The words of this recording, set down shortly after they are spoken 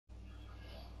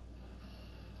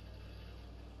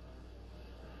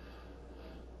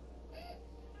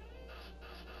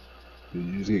Did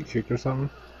you just get kicked or something?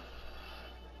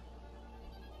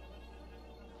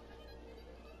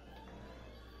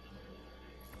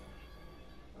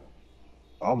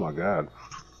 Oh my god.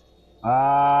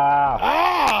 Ah!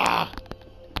 Ah!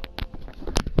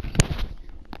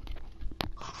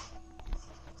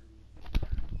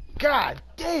 God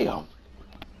damn!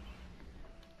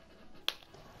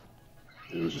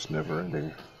 It was just never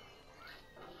ending.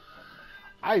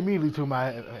 I immediately took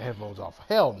my headphones off.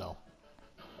 Hell no.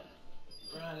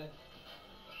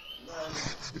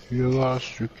 If you're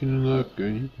lost, you can look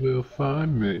and you will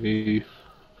find me.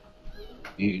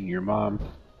 Eating your mom.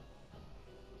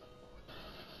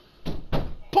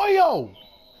 Pollo!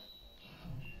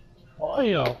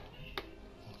 Pollo.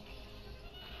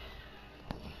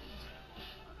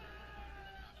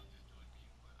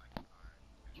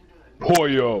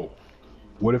 Pollo.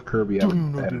 What if Kirby had a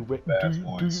bad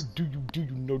voice? Do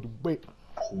you know the way?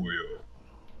 Pollo.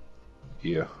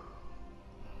 Yeah.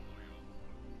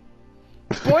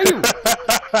 Pollo!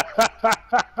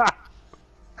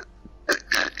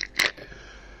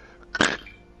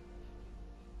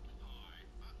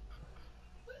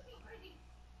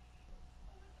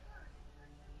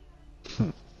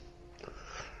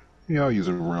 Yeah, I'll use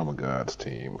a Realm of God's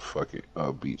team. Fuck it.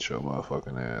 I'll beat your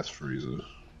motherfucking ass, Frieza.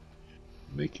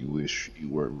 Make you wish you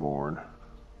weren't born.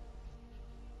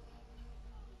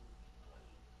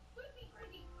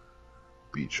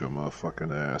 Beat your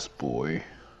motherfucking ass, boy.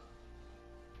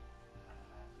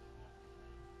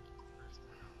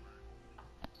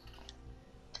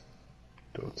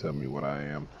 Don't tell me what I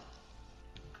am.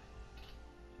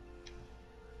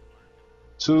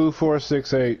 2, 4,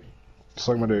 6, 8.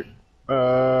 Suck my dick.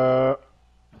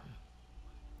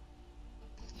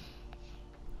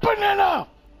 Banana!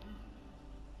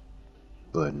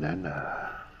 Banana.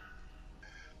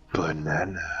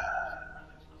 Banana.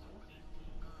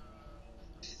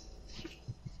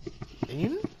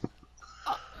 In?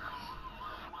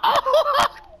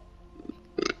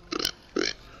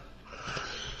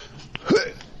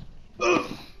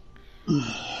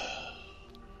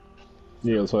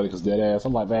 Yeah, it was funny because dead ass.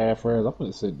 I'm like, man, friends, I'm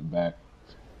gonna sit in the back.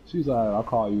 She's like, I'll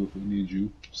call you if we need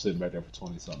you. Sitting back there for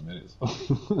 20 something minutes.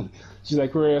 She's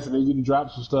like, Chris, I need you to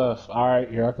drop some stuff. All right,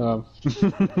 here I come.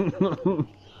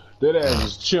 Dead ass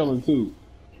was chilling too.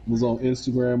 Was on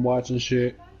Instagram watching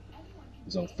shit.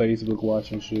 Was on Facebook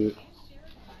watching shit.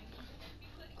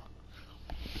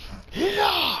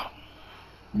 Yeah!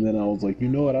 And then I was like, you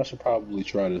know what? I should probably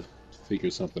try to figure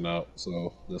something out.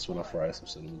 So that's when I fried some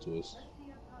cinnamon twists.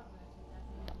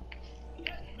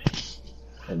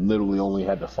 And literally only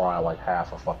had to fry like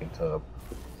half a fucking tub.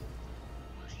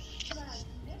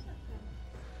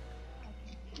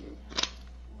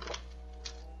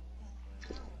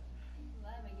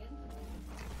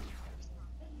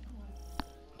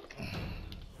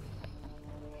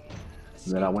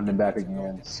 And then I went in back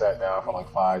again, sat down for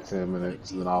like 5-10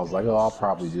 minutes, and then I was like, oh, I'll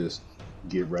probably just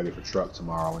get ready for truck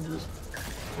tomorrow and just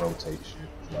rotate shit.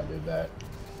 So I did that.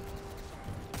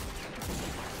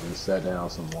 And sat down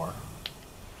some more.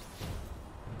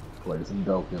 Played some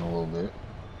dope in a little bit.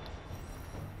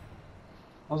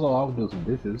 Also, I was doing some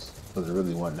dishes, because there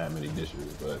really wasn't that many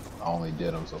dishes, but I only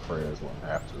did them so Freya's wouldn't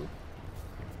have to.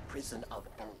 Prison of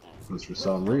Because for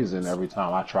some reason, every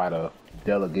time I try to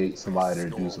delegate somebody to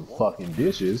do some fucking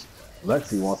dishes,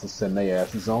 Lexi wants to send their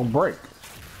asses on break.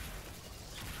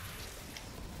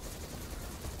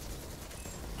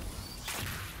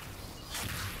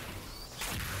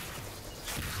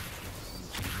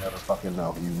 You never fucking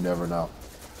know. You never know.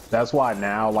 That's why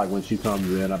now, like when she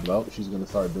comes in, I'm like, oh, she's gonna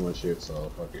start doing shit,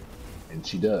 so fuck it. And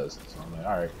she does. So I'm like,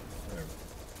 alright, whatever.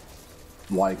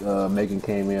 Like, Megan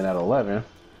came in at 11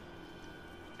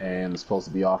 and is supposed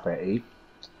to be off at 8.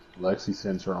 Lexi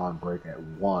sends her on break at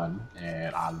 1,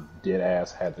 and I dead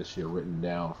ass had this shit written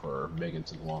down for Megan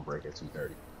to go on break at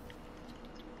 2:30.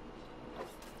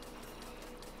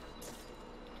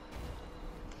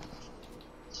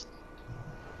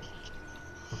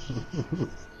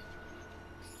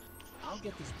 I'll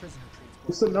get these prisoner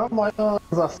transports. So now I'm like,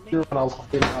 because I see her when I was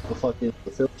cleaning out the fucking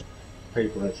filter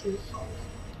paper and shit.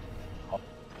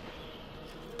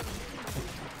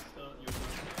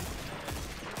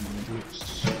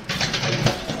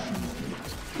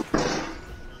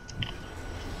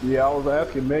 Yeah, I was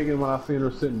asking Megan when I seen her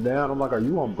sitting down. I'm like, "Are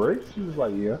you on break?" She was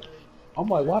like, "Yeah." I'm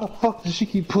like, "Why the fuck does she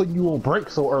keep putting you on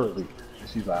break so early?" And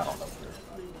she's like, "I don't know, Chris.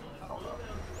 I don't know."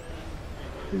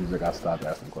 She was like, "I stopped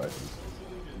asking questions."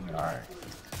 I'm like, all right.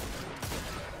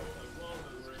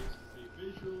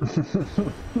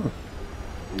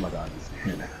 Oh my god, this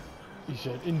is He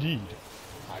said, indeed.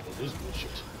 I know this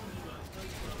bullshit.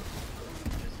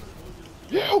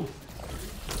 You!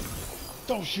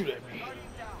 Don't shoot at me.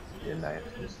 You're nice,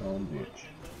 you son of a bitch.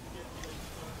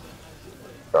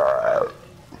 Alright.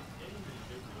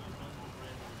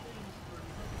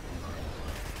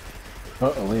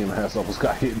 Liam has almost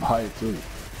got hit by it too.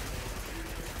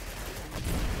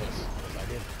 Yes, I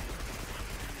did.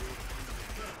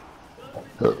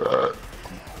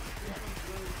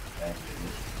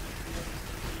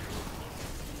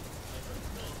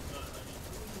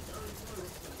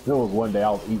 There was one day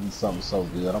I was eating something so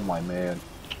good, I'm like, man,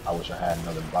 I wish I had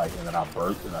another bite, and then I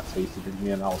burped and I tasted it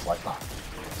again, and I was like, ah.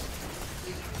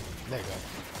 There you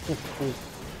go.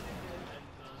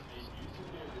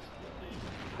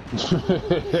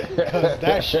 Cause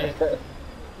that shit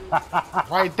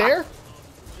right there.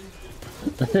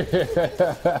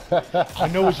 I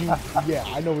know what you. Yeah,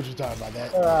 I know what you're talking about.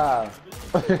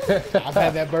 That I've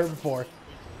had that burp before.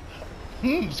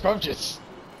 Scrumptious.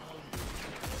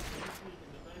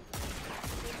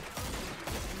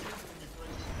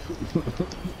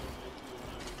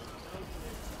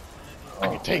 I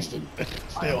can taste it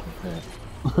still.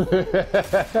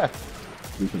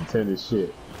 You can tend his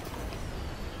shit.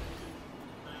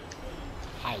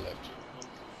 High lift.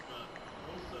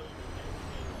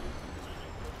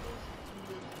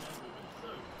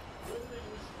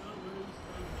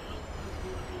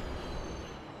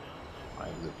 I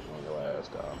ain't lifting on your ass,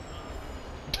 dog.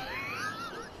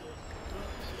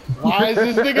 Why is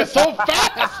this nigga so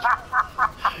fast?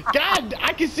 God,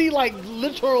 I can see like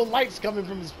literal lights coming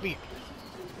from his feet.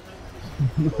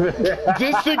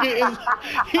 This nigga is,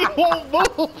 he won't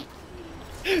move.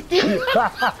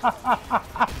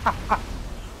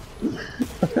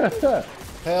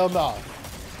 Hell no.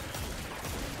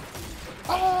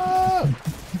 Ah!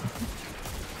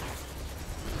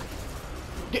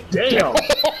 Damn!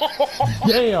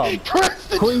 Damn!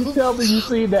 Please tell me you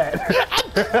see that.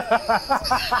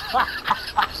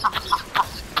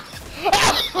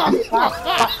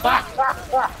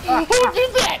 Who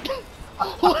did that?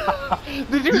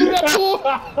 Did you do that?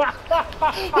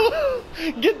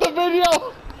 Get the video.